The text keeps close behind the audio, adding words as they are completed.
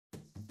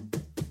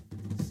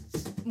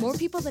More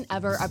people than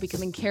ever are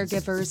becoming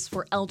caregivers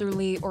for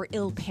elderly or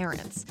ill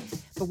parents.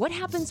 But what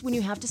happens when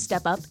you have to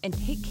step up and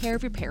take care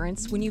of your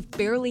parents when you've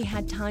barely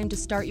had time to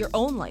start your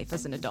own life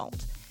as an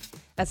adult?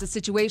 That's a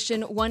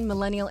situation one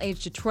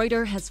millennial-age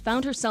Detroiter has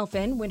found herself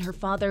in when her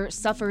father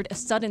suffered a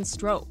sudden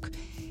stroke.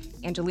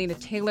 Angelina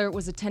Taylor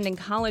was attending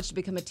college to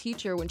become a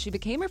teacher when she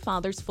became her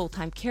father's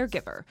full-time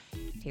caregiver.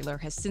 Taylor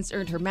has since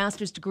earned her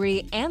master's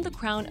degree and the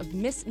crown of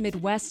Miss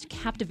Midwest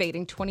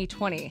Captivating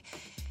 2020.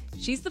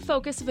 She's the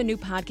focus of a new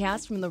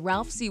podcast from the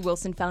Ralph C.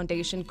 Wilson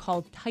Foundation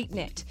called Tight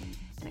Knit.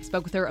 And I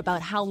spoke with her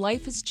about how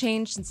life has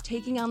changed since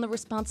taking on the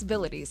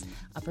responsibilities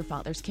of her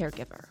father's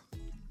caregiver.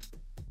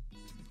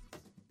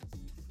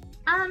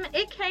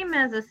 It came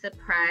as a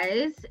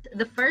surprise.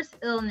 The first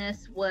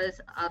illness was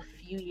a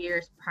few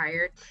years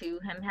prior to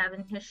him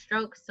having his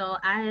stroke. So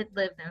I had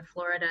lived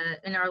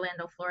in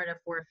Orlando, Florida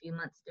for a few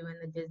months doing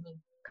the Disney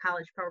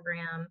college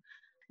program,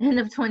 end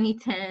of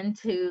 2010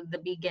 to the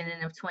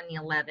beginning of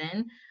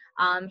 2011.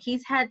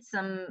 He's had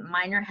some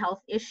minor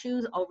health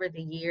issues over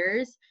the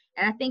years.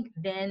 And I think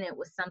then it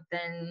was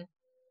something,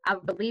 I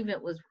believe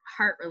it was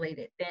heart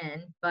related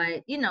then,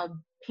 but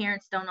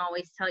parents don't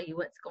always tell you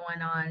what's going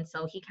on.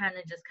 So he kind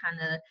of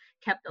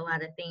kept a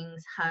lot of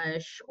things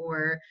hush,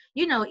 or,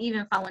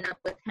 even following up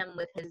with him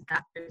with his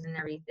doctors and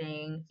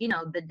everything.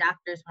 The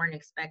doctors weren't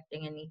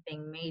expecting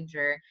anything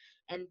major.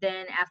 And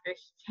then after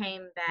he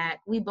came back,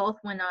 we both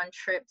went on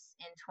trips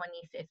in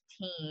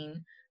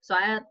 2015. So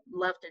I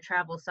love to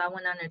travel. So I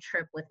went on a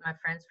trip with my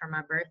friends for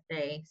my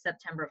birthday,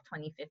 September of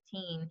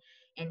 2015.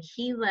 And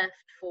he left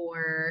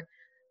for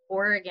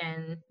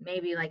Oregon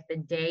maybe like the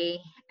day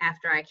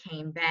after I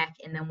came back.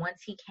 And then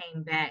once he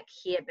came back,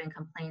 he had been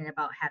complaining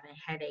about having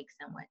headaches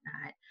and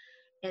whatnot.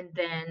 And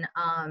then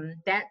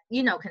that,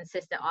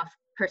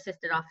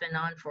 persisted off and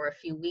on for a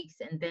few weeks.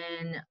 And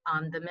then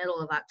the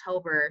middle of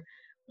October,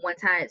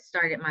 once I had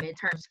started my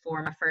midterms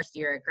for my first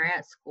year at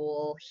grad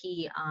school,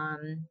 he,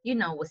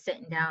 was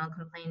sitting down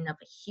complaining of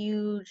a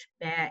huge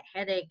bad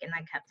headache. And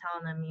I kept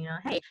telling him,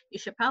 hey, you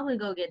should probably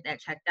go get that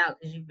checked out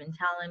because you've been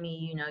telling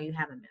me, you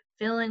haven't been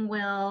feeling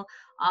well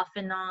off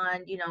and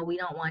on. We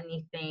don't want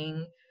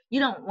anything. You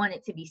don't want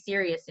it to be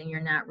serious and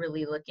you're not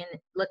really looking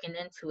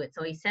into it.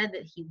 So he said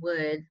that he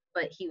would,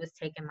 but he was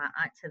taking my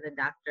aunt to the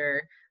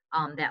doctor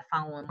that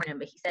following morning,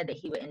 but he said that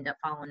he would end up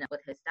following up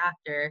with his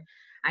doctor.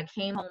 I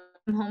came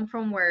home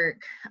from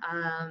work.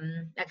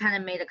 I kind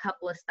of made a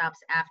couple of stops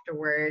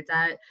afterwards.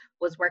 I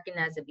was working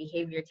as a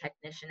behavior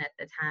technician at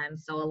the time.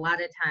 So a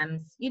lot of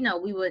times,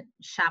 we would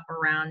shop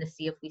around to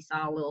see if we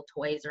saw little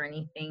toys or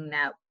anything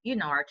that,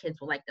 our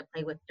kids would like to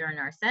play with during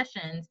our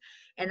sessions.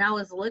 And I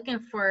was looking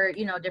for,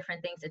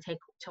 different things to take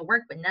to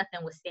work, but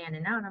nothing was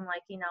standing out. I'm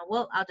like,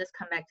 well, I'll just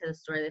come back to the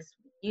store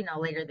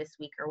later this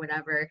week or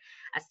whatever.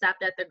 I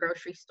stopped at the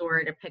grocery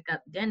store to pick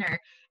up dinner.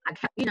 I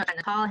kept, trying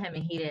to call him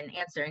and he didn't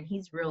answer, and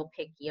he's real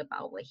picky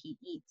about what he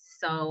eats.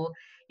 So,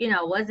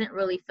 wasn't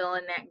really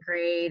feeling that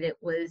great.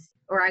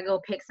 Or I go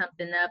pick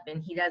something up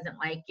and he doesn't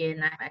like it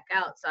and I back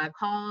out. So I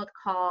called,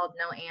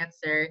 no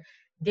answer,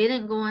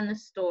 didn't go in the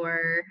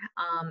store.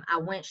 I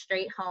went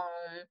straight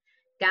home,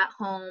 got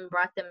home,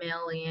 brought the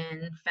mail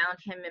in, found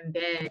him in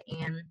bed.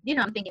 And,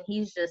 I'm thinking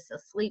he's just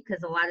asleep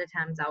because a lot of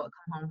times I would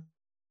come home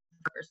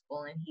from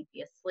school and he'd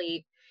be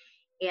asleep.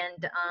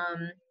 And,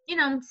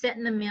 I'm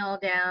setting the meal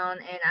down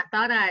and I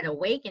thought I had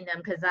awakened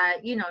him because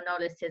I,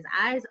 noticed his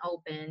eyes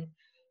open.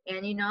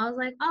 And, I was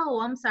like,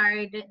 oh, I'm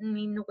sorry, didn't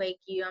mean to wake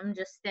you. I'm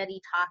just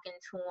steady talking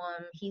to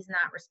him. He's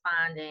not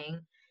responding.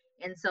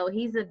 And so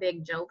he's a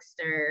big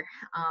jokester.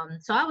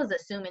 So I was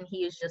assuming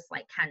he was just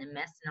like kind of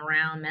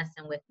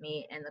messing with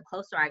me. And the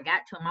closer I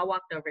got to him, I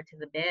walked over to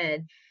the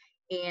bed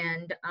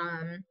and,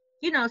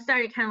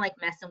 started kind of like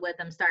messing with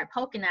him, started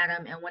poking at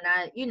him. And when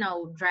I,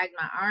 dragged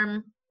my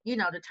arm,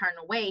 to turn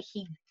away,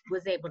 he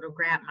was able to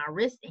grab my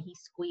wrist and he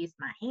squeezed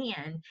my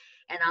hand.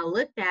 And I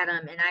looked at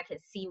him and I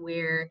could see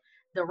where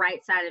the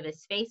right side of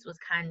his face was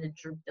kind of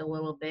drooped a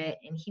little bit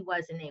and he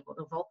wasn't able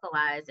to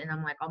vocalize. And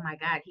I'm like, oh my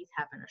God, he's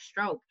having a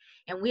stroke.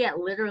 And we had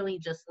literally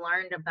just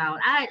learned about,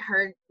 I had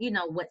heard,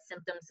 what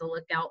symptoms to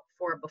look out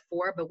for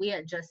before, but we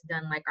had just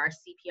done like our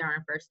CPR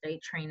and first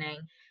aid training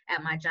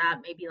at my job,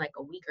 maybe like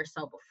a week or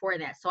so before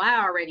that. So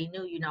I already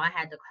knew, I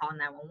had to call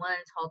 911,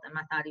 told them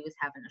I thought he was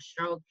having a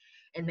stroke,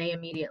 and they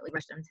immediately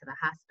rushed him to the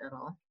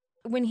hospital.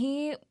 When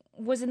he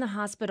was in the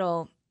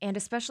hospital, and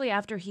especially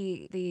after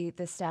the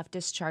staff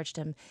discharged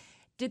him,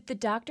 did the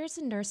doctors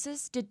and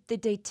nurses, did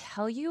they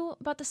tell you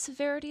about the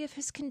severity of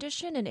his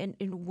condition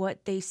and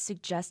what they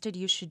suggested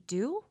you should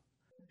do?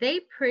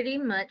 They pretty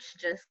much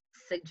just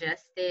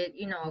suggested,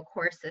 a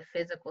course of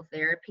physical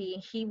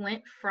therapy. He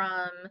went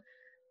from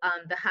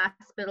the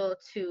hospital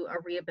to a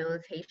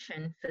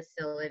rehabilitation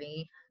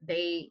facility.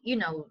 They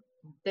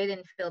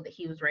didn't feel that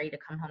he was ready to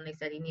come home. They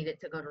said he needed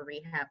to go to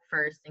rehab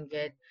first and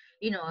get,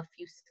 a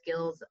few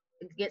skills,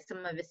 get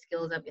some of his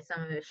skills up, get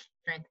some of his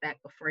strength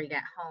back before he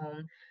got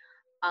home.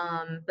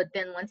 But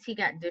then once he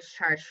got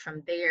discharged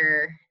from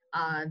there,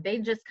 they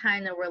just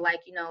kind of were like,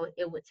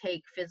 it would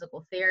take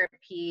physical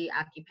therapy,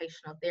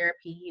 occupational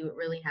therapy. He would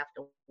really have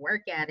to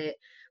work at it.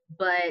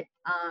 but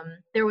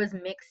there was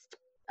mixed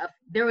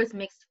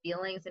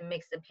feelings and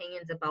mixed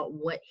opinions about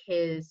what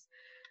his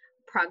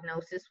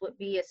prognosis would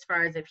be as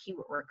far as if he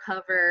would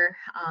recover.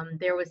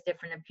 There was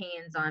different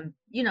opinions on,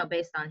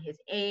 based on his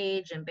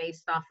age and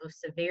based off of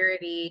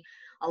severity.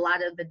 A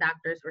lot of the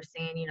doctors were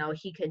saying,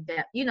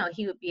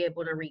 he would be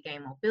able to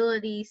regain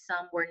mobility.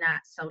 Some were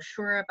not so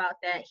sure about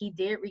that. He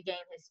did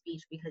regain his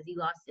speech because he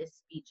lost his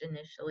speech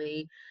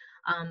initially.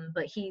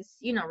 But he's,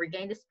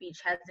 regained his speech,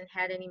 hasn't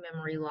had any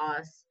memory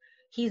loss.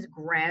 He's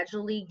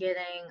gradually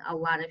getting a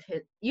lot of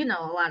a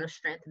lot of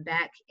strength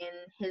back in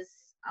his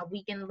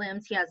weakened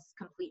limbs. He has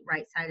complete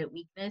right-sided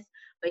weakness,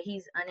 but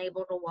he's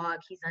unable to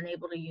walk. He's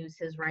unable to use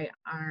his right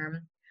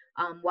arm.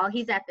 While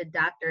he's at the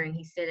doctor and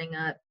he's sitting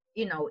up,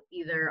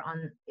 either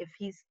on, if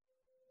he's,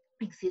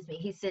 excuse me,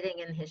 he's sitting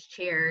in his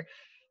chair,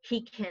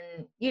 he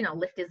can,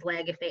 lift his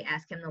leg. If they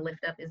ask him to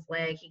lift up his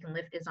leg, he can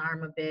lift his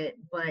arm a bit,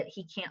 but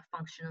he can't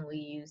functionally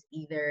use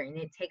either. And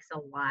it takes a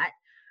lot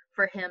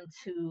for him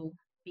to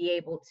be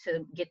able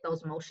to get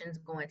those motions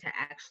going to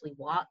actually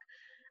walk.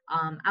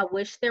 I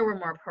wish there were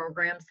more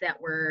programs that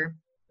were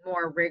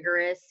more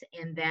rigorous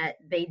and that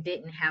they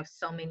didn't have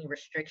so many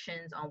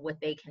restrictions on what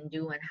they can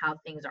do and how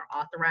things are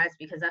authorized,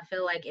 because I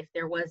feel like if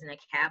there wasn't a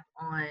cap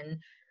on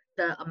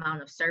the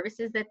amount of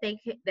services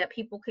that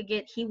people could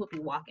get, he would be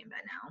walking by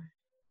now.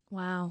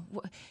 Wow.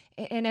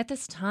 And at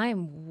this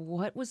time,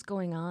 what was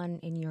going on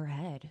in your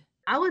head?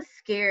 I was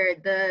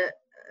scared. The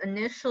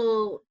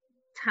initial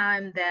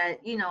time that,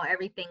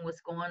 everything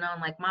was going on,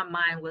 like my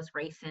mind was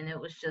racing. It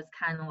was just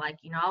kind of like,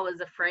 I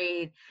was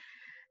afraid.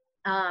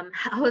 I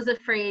was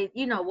afraid,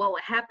 what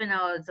would happen.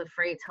 I was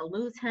afraid to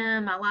lose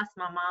him. I lost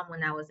my mom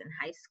when I was in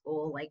high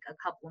school, like a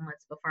couple of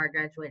months before I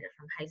graduated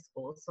from high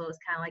school. So it's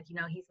kind of like,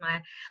 he's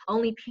my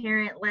only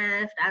parent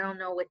left. I don't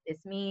know what this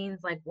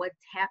means, like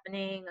what's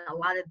happening. A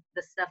lot of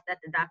the stuff that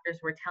the doctors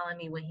were telling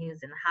me when he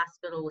was in the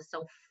hospital was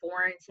so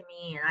foreign to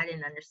me, and I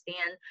didn't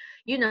understand.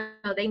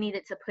 They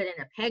needed to put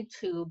in a peg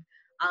tube,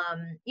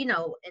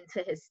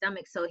 into his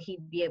stomach so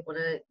he'd be able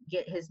to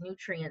get his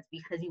nutrients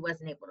because he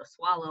wasn't able to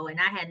swallow. And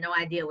I had no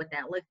idea what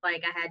that looked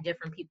like. I had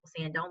different people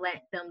saying, don't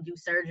let them do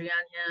surgery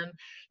on him.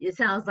 It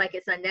sounds like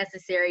it's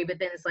unnecessary, but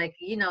then it's like,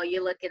 you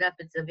look it up,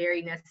 it's a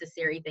very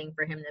necessary thing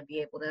for him to be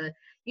able to,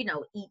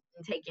 eat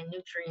and take in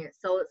nutrients.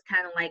 So it's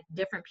kind of like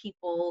different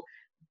people,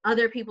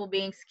 other people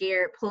being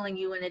scared, pulling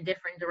you in a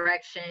different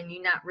direction.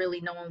 You're not really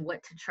knowing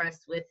what to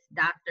trust with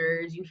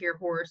doctors. You hear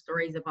horror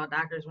stories about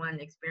doctors wanting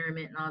to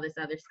experiment and all this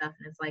other stuff.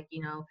 And it's like,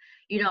 you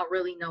don't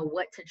really know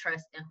what to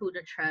trust and who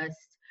to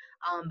trust.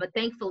 But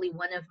thankfully,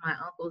 one of my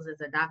uncles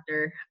is a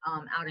doctor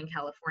out in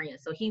California.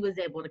 So he was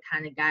able to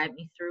kind of guide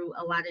me through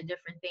a lot of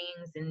different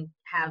things and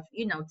have,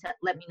 to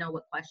let me know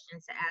what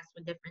questions to ask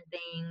with different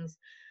things.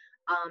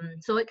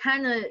 So it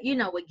kind of,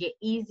 would get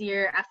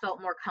easier. I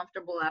felt more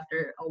comfortable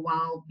after a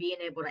while being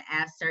able to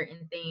ask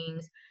certain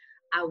things.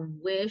 I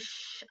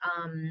wish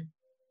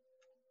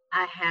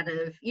I had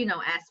of,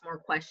 asked more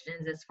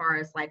questions as far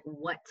as like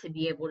what to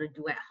be able to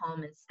do at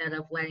home instead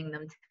of letting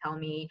them tell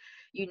me.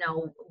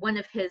 One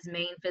of his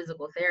main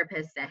physical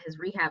therapists at his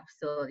rehab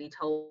facility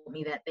told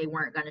me that they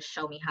weren't going to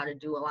show me how to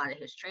do a lot of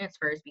his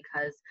transfers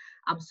because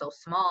I'm so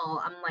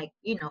small. I'm like,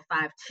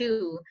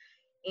 5'2",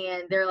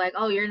 and they're like,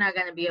 oh, you're not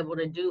going to be able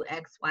to do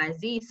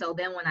XYZ. So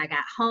then when I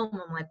got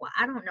home, I'm like, well,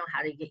 I don't know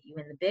how to get you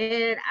in the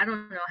bed. I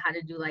don't know how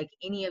to do like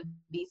any of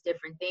these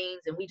different things.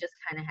 And we just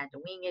kind of had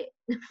to wing it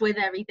with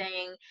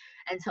everything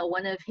until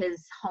one of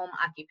his home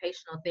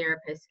occupational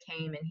therapists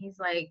came, and he's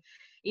like,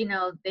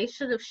 they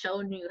should have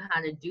shown you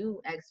how to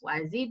do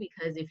XYZ,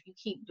 because if you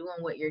keep doing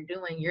what you're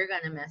doing, you're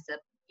going to mess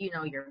up,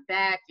 your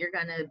back. You're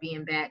going to be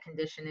in bad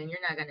condition and you're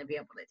not going to be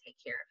able to take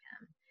care of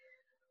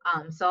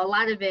him. So a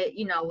lot of it,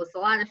 was a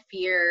lot of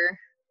fear,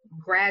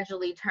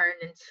 gradually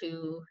turned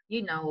into,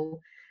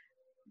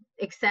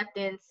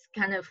 acceptance,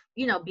 kind of,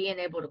 being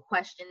able to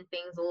question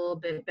things a little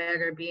bit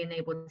better, being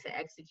able to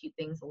execute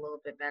things a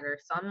little bit better.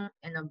 So I'm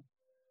in a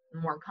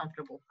more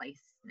comfortable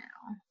place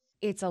now.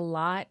 It's a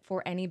lot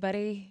for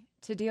anybody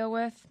to deal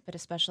with, but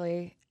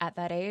especially at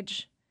that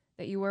age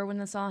that you were when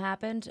this all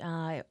happened,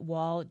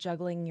 while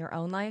juggling your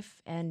own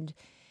life. And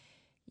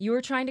you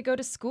were trying to go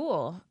to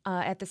school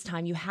at this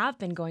time. You have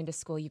been going to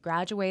school. You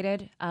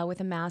graduated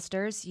with a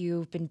master's.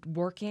 You've been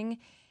working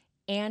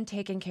and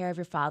taking care of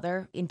your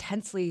father,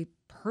 intensely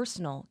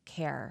personal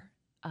care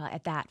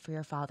at that for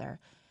your father.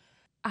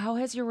 How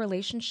has your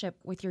relationship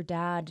with your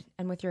dad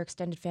and with your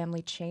extended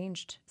family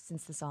changed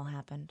since this all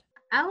happened?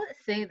 I would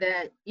say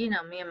that,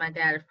 me and my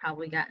dad have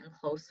probably gotten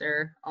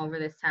closer over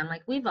this time.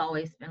 Like, we've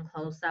always been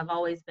close. I've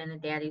always been a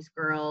daddy's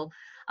girl.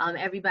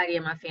 Everybody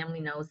in my family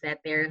knows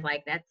that. They're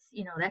like, that's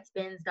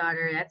Ben's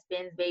daughter. That's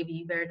Ben's baby.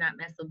 You better not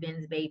mess with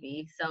Ben's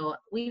baby. So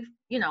we've,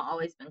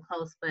 always been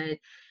close, but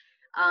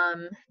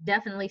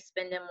definitely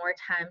spending more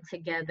time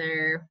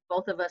together.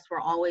 Both of us were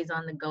always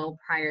on the go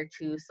prior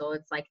to, so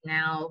it's like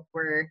now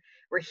we're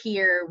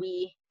here.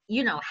 We,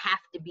 have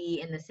to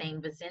be in the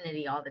same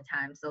vicinity all the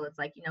time. So it's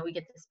like, we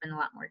get to spend a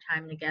lot more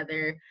time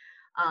together,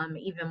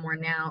 even more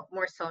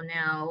so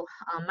now.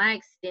 My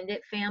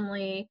extended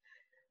family,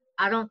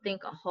 I don't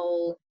think a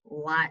whole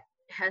lot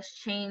has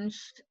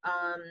changed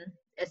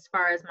as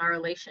far as my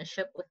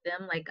relationship with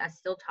them. Like, I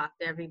still talk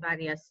to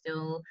everybody. I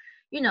still,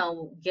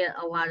 get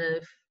a lot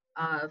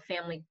of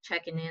family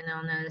checking in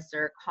on us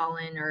or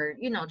calling or,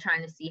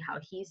 trying to see how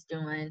he's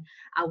doing.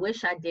 I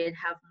wish I did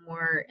have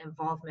more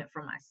involvement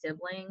from my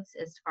siblings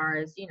as far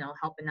as,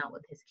 helping out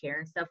with his care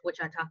and stuff,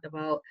 which I talked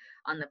about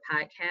on the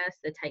podcast,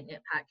 the Tight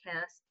Knit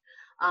podcast.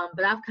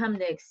 But I've come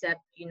to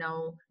accept,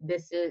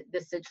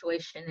 this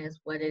situation is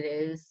what it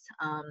is.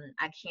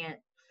 I can't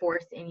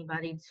force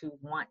anybody to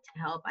want to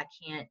help. I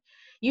can't,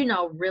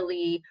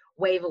 really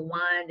wave a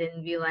wand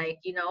and be like,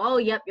 oh,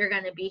 yep, you're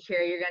going to be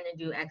here. You're going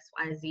to do X,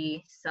 Y,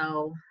 Z.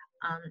 So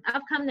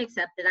I've come to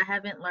accept it. I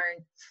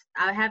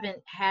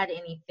haven't had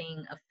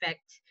anything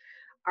affect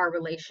our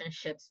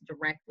relationships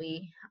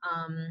directly.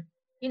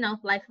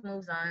 Life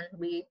moves on.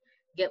 We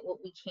get what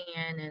we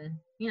can and,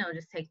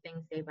 just take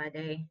things day by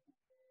day.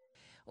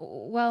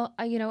 Well,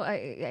 I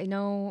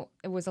know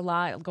it was a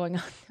lot going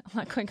on, a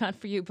lot going on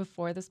for you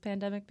before this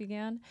pandemic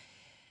began.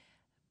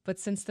 But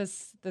since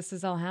this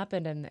has all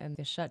happened and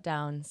the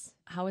shutdowns,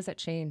 how has that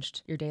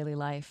changed your daily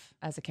life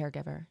as a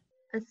caregiver?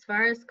 As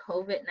far as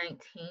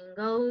COVID-19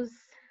 goes,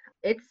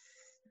 it's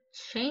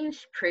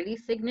changed pretty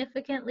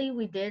significantly.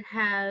 We did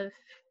have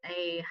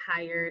a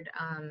hired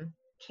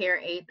care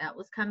aide that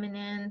was coming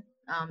in.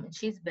 And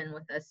she's been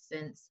with us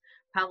since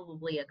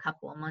probably a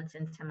couple of months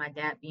into my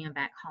dad being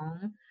back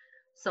home.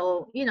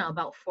 So,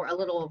 about a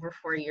little over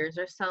 4 years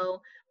or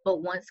so.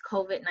 But once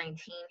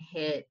COVID-19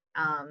 hit,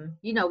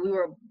 we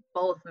were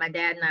both, my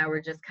dad and I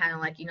were just kind of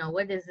like,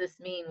 what does this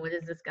mean? What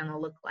is this going to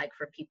look like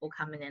for people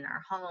coming in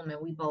our home?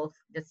 And we both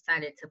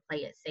decided to play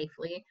it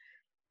safely,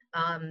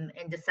 and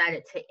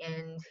decided to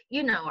end,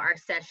 our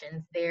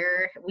sessions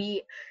there.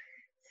 We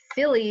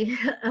silly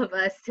of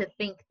us to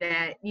think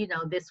that,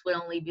 this would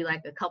only be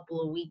like a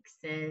couple of weeks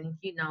and,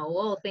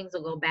 well, things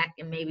will go back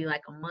in maybe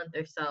like a month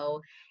or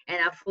so. And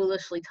I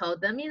foolishly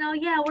told them,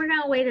 yeah, we're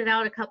going to wait it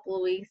out a couple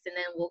of weeks and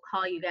then we'll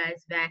call you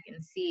guys back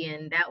and see.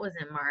 And that was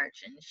in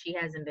March and she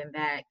hasn't been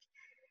back.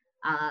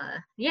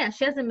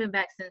 She hasn't been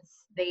back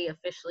since they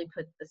officially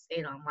put the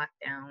state on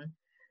lockdown.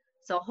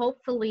 So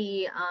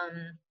hopefully,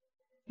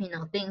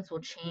 things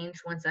will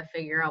change once I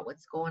figure out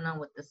what's going on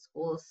with the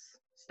schools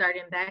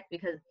starting back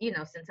because,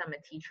 since I'm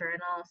a teacher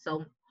and all,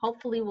 so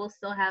hopefully we'll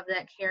still have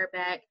that care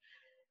back.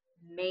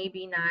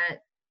 Maybe not.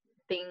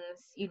 Things,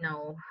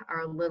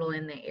 are a little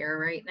in the air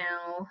right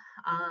now.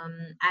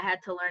 I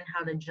had to learn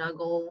how to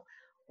juggle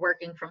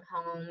working from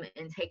home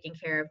and taking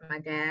care of my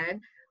dad,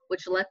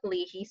 which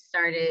luckily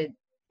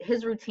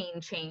his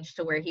routine changed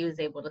to where he was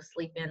able to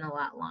sleep in a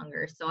lot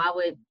longer. So I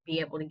would be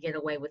able to get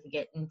away with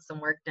getting some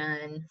work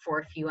done for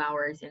a few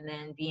hours and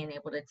then being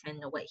able to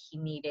tend to what he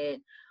needed.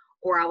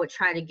 Or I would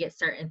try to get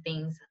certain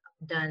things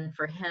done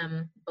for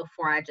him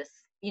before I just,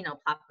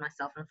 plop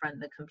myself in front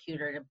of the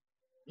computer to,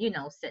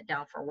 sit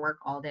down for work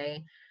all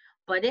day.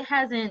 But it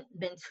hasn't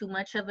been too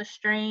much of a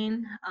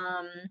strain,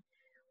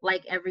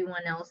 like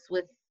everyone else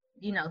with,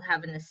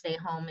 having to stay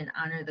home and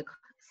honor the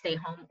stay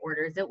home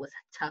orders. It was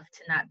tough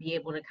to not be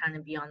able to kind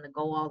of be on the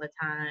go all the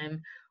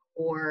time,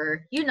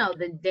 or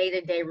the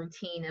day-to-day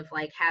routine of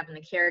like having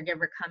a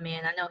caregiver come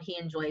in. I know he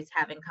enjoys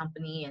having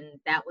company and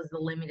that was the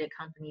limited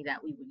company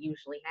that we would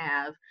usually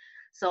have.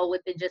 So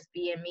with it just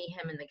being me,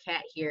 him, and the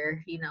cat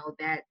here,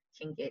 that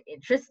can get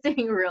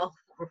interesting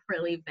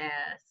really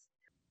fast.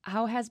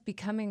 How has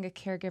becoming a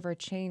caregiver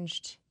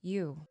changed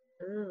you?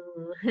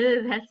 Ooh,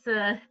 that's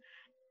a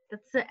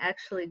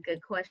actually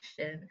good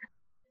question.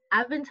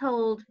 I've been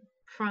told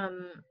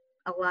from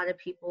a lot of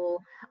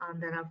people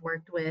that I've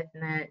worked with,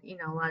 and that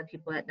a lot of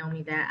people that know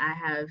me, that I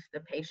have the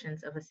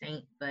patience of a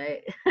saint.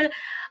 But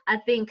I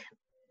think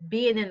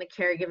being in the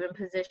caregiving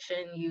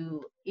position,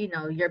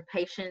 your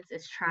patience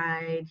is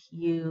tried.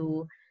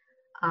 You're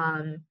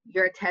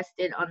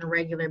tested on a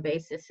regular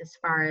basis as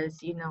far as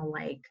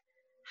like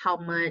how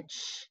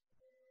much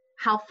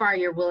how far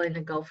you're willing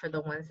to go for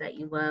the ones that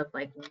you love,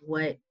 like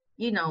what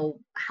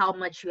how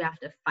much you have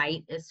to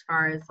fight as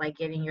far as like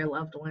getting your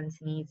loved ones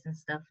needs and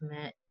stuff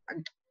met.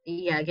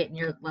 Yeah, getting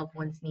your loved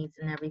ones needs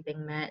and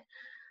everything met.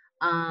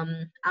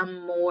 I'm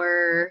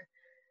more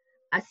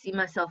I see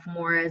myself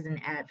more as an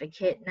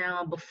advocate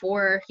now.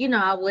 Before,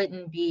 I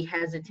wouldn't be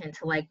hesitant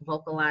to like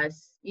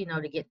vocalize,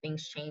 to get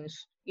things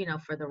changed,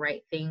 for the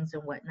right things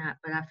and whatnot.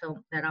 But I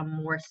feel that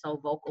I'm more so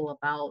vocal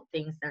about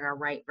things that are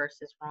right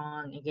versus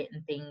wrong and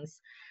getting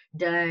things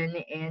done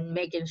and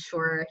making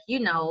sure,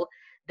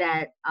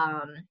 that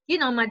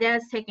my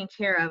dad's taken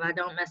care of. I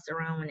don't mess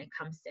around when it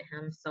comes to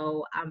him.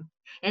 So I'm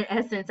in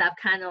essence, I've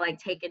kind of like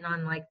taken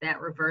on like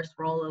that reverse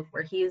role of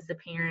where he is the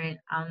parent,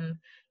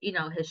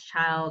 his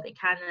child. It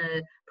kind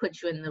of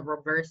puts you in the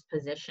reverse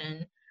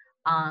position,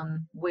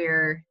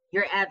 where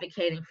you're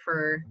advocating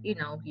for,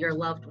 your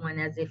loved one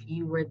as if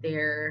you were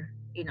their,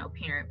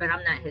 parent. But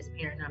I'm not his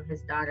parent, I'm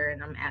his daughter,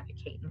 and I'm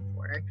advocating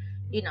for,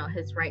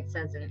 his rights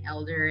as an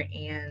elder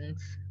and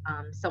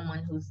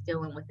someone who's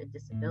dealing with a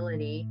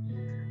disability.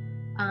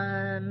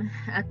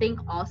 I think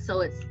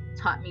also it's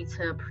taught me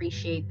to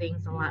appreciate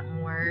things a lot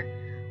more.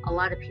 a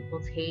lot of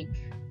people take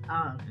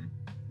um,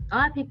 a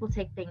lot of people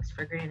take things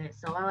for granted.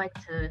 So I like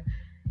to,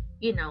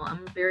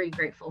 I'm very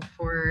grateful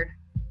for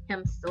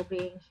him still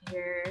being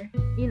here,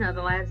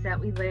 the lives that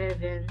we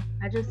live, and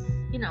I just,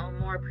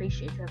 more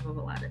appreciative of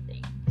a lot of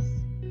things.